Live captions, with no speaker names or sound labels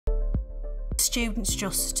Students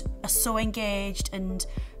just are so engaged and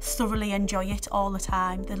thoroughly enjoy it all the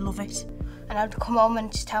time. They love it. And I'd come home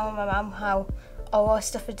and just tell my mum how all the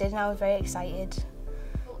stuff I did, and I was very excited.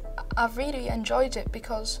 I've really enjoyed it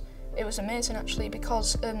because it was amazing actually,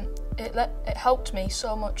 because it helped me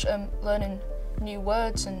so much learning new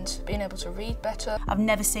words and being able to read better. I've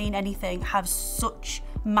never seen anything have such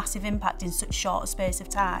massive impact in such short a space of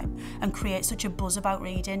time and create such a buzz about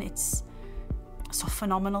reading. It's so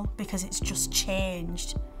phenomenal because it's just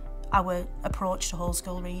changed our approach to whole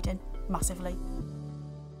school reading massively.